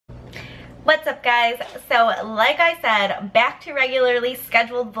What's up, guys? So like I said, back to regularly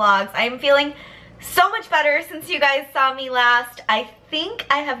scheduled vlogs. I am feeling so much better since you guys saw me last. I think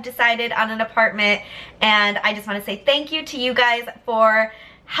I have decided on an apartment, and I just want to say thank you to you guys for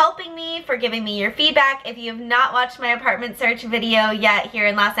helping me, for giving me your feedback. If you have not watched my apartment search video yet here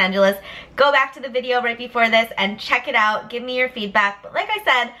in Los Angeles, go back to the video right before this and check it out. Give me your feedback. But like I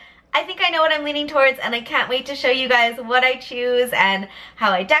said, I think I know what I'm leaning towards, and I can't wait to show you guys what I choose and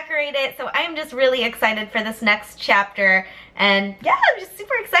how I decorate it. So I'm just really excited for this next chapter, and yeah, I'm just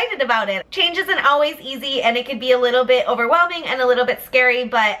super excited about it. Change isn't always easy, and it could be a little bit overwhelming and a little bit scary,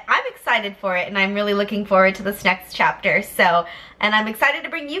 but I'm excited for it, and I'm really looking forward to this next chapter. So, and I'm excited to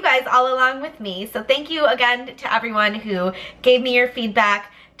bring you guys all along with me. So thank you again to everyone who gave me your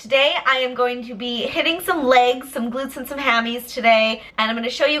feedback. Today I am going to be hitting some legs, some glutes, and some hammies today, and I'm going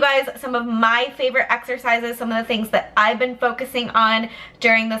to show you guys some of my favorite exercises, some of the things that I've been focusing on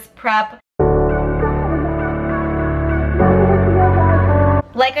during this prep.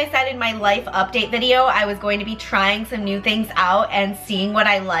 Like I said in my life update video, I was going to be trying some new things out and seeing what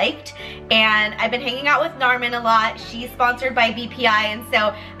I liked, and I've been hanging out with Narman a lot. She's sponsored by BPI, and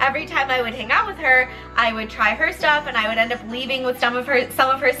so every time I would hang out with her, I would try her stuff, and I would end up leaving with some of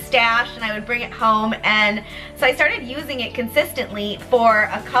her stash, and I would bring it home. And so I started using it consistently for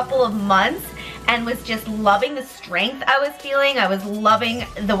a couple of months and was just loving the strength I was feeling. I was loving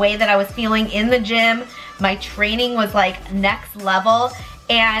the way that I was feeling in the gym. My training was like next level.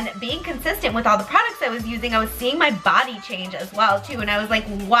 And being consistent with all the products I was using, I was seeing my body change as well too. And I was like,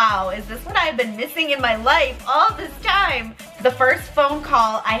 wow, is this what I've been missing in my life all this time? The first phone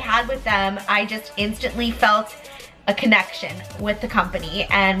call I had with them, I just instantly felt a connection with the company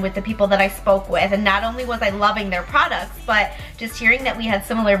and with the people that I spoke with. And not only was I loving their products, but just hearing that we had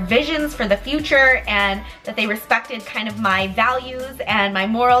similar visions for the future and that they respected kind of my values and my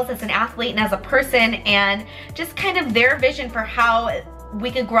morals as an athlete and as a person, and just kind of their vision for how we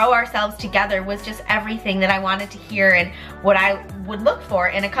could grow ourselves together was just everything that I wanted to hear and what I would look for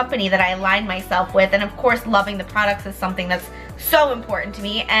in a company that I aligned myself with. And of course, loving the products is something that's so important to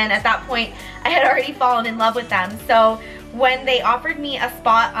me, and at that point I had already fallen in love with them. So when they offered me a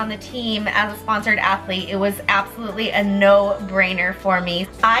spot on the team as a sponsored athlete, it was absolutely a no-brainer for me.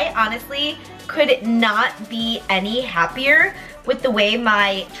 I honestly could not be any happier with the way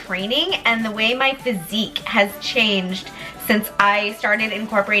my training and the way my physique has changed since I started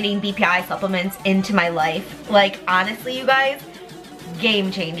incorporating BPI supplements into my life. Like, honestly, you guys,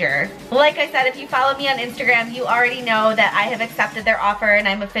 game changer. Like I said, if you follow me on Instagram, you already know that I have accepted their offer and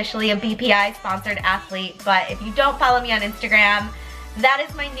I'm officially a BPI sponsored athlete. But if you don't follow me on Instagram, that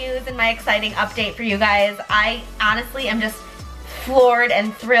is my news and my exciting update for you guys. I honestly am just floored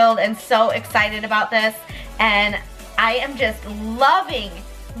and thrilled and so excited about this, and I am just loving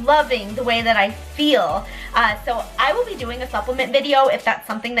the way that I feel. So I will be doing a supplement video if that's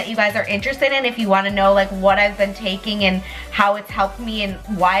something that you guys are interested in. If you want to know like what I've been taking and how it's helped me and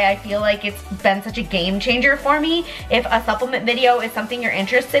why I feel like it's been such a game changer for me. If a supplement video is something you're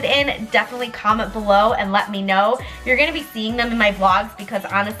interested in, definitely comment below and let me know. You're going to be seeing them in my vlogs because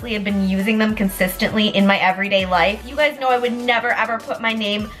honestly I've been using them consistently in my everyday life. You guys know I would never ever put my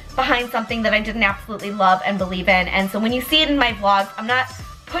name behind something that I didn't absolutely love and believe in. And so when you see it in my vlogs, I'm not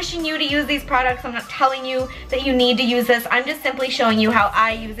pushing you to use these products. I'm not telling you that you need to use this. I'm just simply showing you how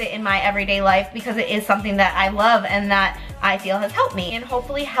I use it in my everyday life because it is something that I love and that I feel has helped me, and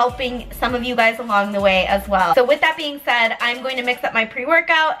hopefully helping some of you guys along the way as well. So with that being said, I'm going to mix up my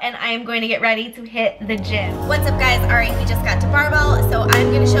pre-workout and I am going to get ready to hit the gym. What's up, guys? Alright, we just got to barbell, so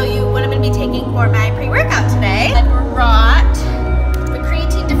I'm going to show you what I'm going to be taking for my pre-workout today. I brought the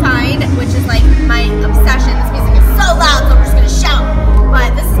creatine defined, which is like my obsession. This music is so loud, so I'm just going to shout.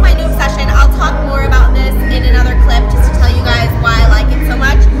 But this is my new obsession. I'll talk more about this in another clip just to tell you guys why I like it so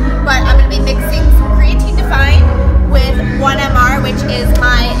much. But I'm going to be mixing some creatine defined with 1MR, which is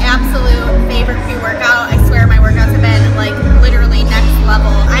my absolute favorite pre-workout. I swear my workouts have been like literally next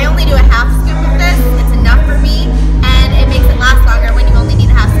level. I only do a half scoop of this. It's enough for me, and it makes it last longer when you only need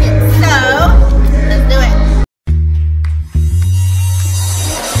a half scoop. So let's do it.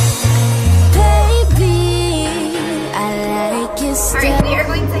 Alright, we are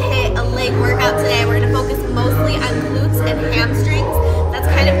going to hit a leg workout today. We're going to focus mostly on glutes and hamstrings. That's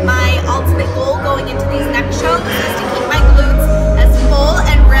kind of my ultimate goal going into these next shows, is to keep my glutes as full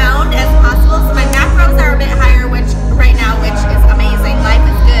and round as possible. So my macros are a bit higher right now, which is amazing. Life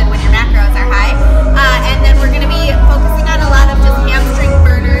is good when your macros are high. And then we're going to be focusing on a lot of just hamstring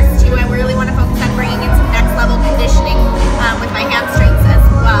burners too. I really want to focus on bringing in some next level conditioning with my hamstrings as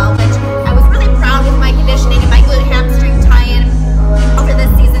well, which I was really proud with my conditioning and my glute hamstring tie-in over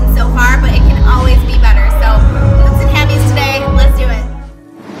this season so far, but it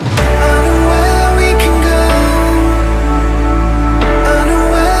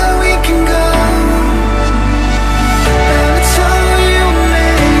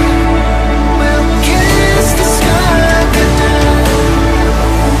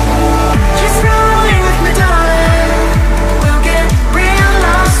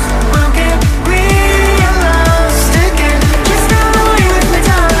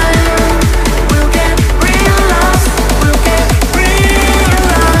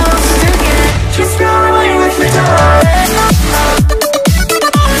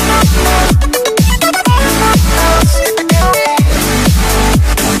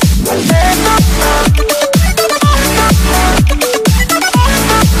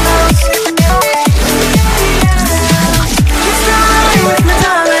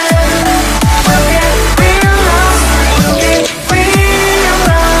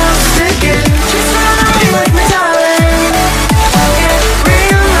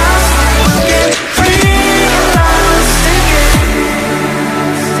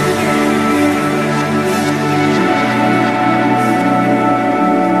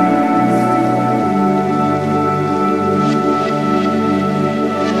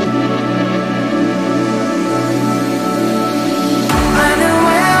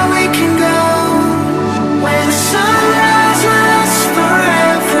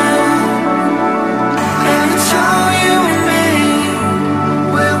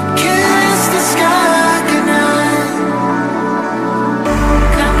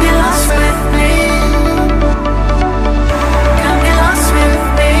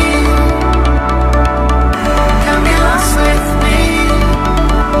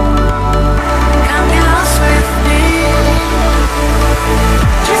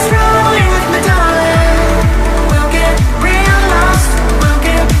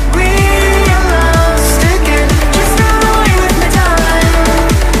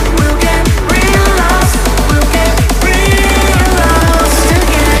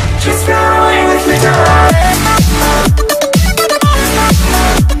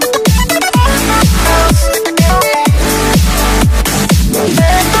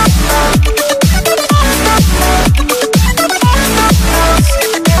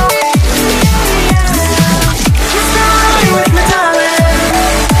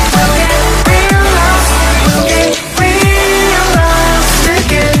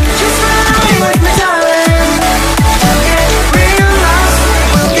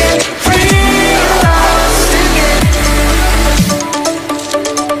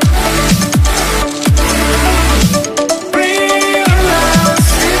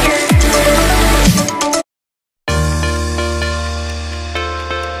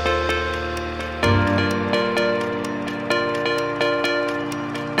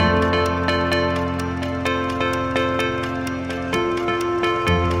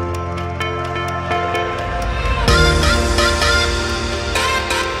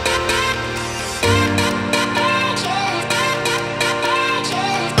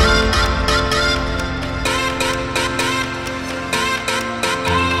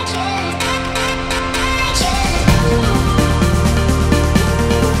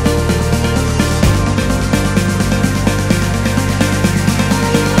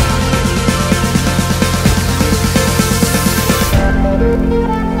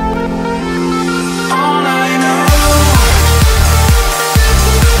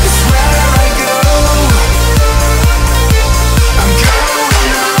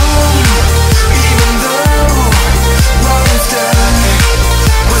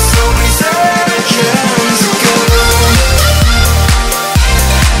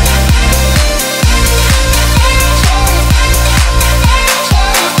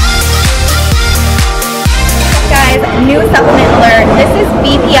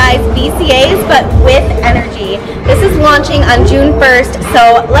BPI's BCAs, but with energy. This is launching on June 1st,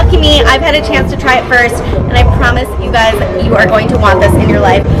 so lucky me, I've had a chance to try it first, and I promise you guys, you are going to want this in your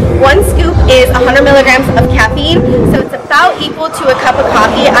life. One scoop is 100 milligrams of caffeine, so it's about equal to a cup of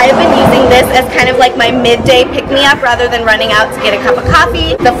coffee. I have been using this as kind of like my midday pick-me-up rather than running out to get a cup of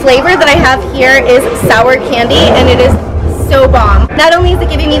coffee. The flavor that I have here is sour candy, and it is so bomb. Not only is it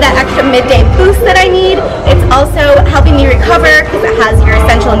giving me that extra midday boost that I need, it's also helping me recover because it has your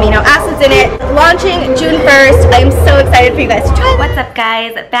essential amino acids in it. Launching June 1st. I am so excited for you guys to try. What's up,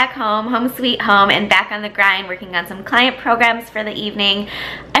 guys? Back home sweet home, and back on the grind working on some client programs for the evening.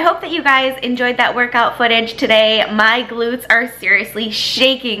 I hope that you guys enjoyed that workout footage today. My glutes are seriously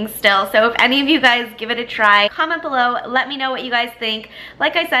shaking still, so if any of you guys give it a try, comment below, let me know what you guys think.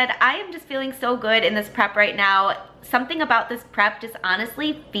 Like I said, I am just feeling so good in this prep right now. Something about this prep just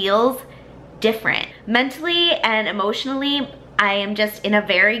honestly feels different. Mentally and emotionally, I am just in a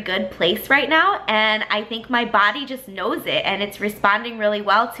very good place right now, and I think my body just knows it and it's responding really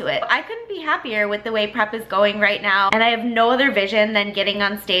well to it. I couldn't be happier with the way prep is going right now, and I have no other vision than getting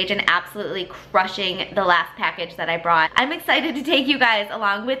on stage and absolutely crushing the last package that I brought. I'm excited to take you guys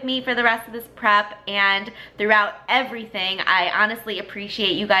along with me for the rest of this prep and throughout everything. I honestly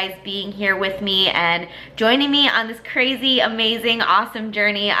appreciate you guys being here with me and joining me on this crazy, amazing, awesome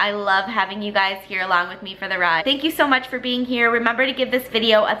journey. I love having you guys here along with me for the ride. Thank you so much for being here. Remember to give this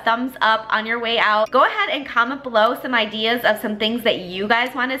video a thumbs up on your way out. Go ahead and comment below some ideas of some things that you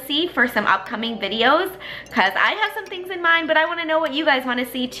guys want to see for some upcoming videos, because I have some things in mind, but I want to know what you guys want to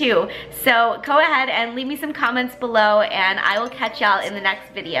see too. So go ahead and leave me some comments below, and I will catch y'all in the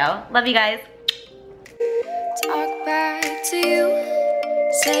next video. Love you guys. Talk back to you,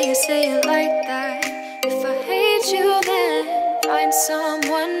 say it like that. If I hate you, then find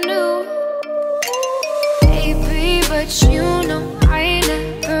someone new. Baby, but you know I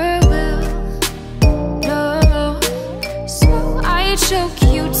never will. No, so I choke